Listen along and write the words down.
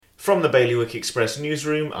From the Bailiwick Express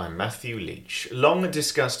newsroom, I'm Matthew Leach. Long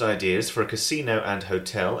discussed ideas for a casino and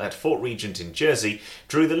hotel at Fort Regent in Jersey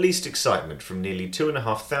drew the least excitement from nearly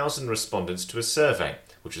 2,500 respondents to a survey,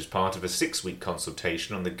 which was part of a 6-week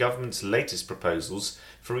consultation on the government's latest proposals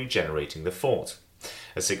for regenerating the fort.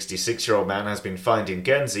 A 66-year-old man has been fined in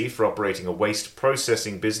Guernsey for operating a waste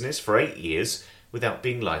processing business for 8 years without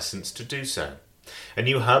being licensed to do so. A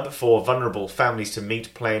new hub for vulnerable families to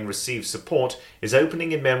meet, play and receive support is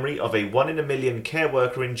opening in memory of a 1 in a million care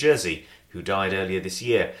worker in Jersey who died earlier this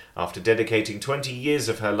year after dedicating 20 years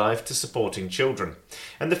of her life to supporting children.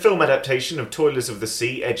 And the film adaptation of Toilers of the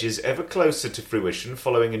Sea edges ever closer to fruition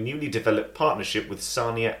following a newly developed partnership with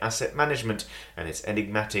Sarnia Asset Management and its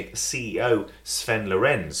enigmatic CEO, Sven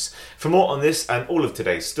Lorenz. For more on this and all of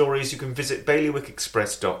today's stories, you can visit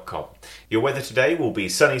bailiwickexpress.com. Your weather today will be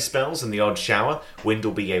sunny spells and the odd shower, wind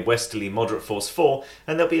will be a westerly moderate force 4,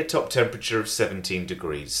 and there'll be a top temperature of 17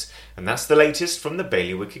 degrees. And that's the latest from the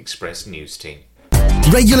Bailiwick Express news team.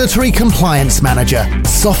 Regulatory Compliance Manager,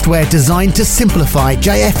 software designed to simplify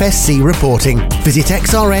JFSC reporting. Visit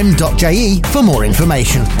xrm.je for more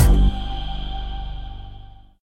information.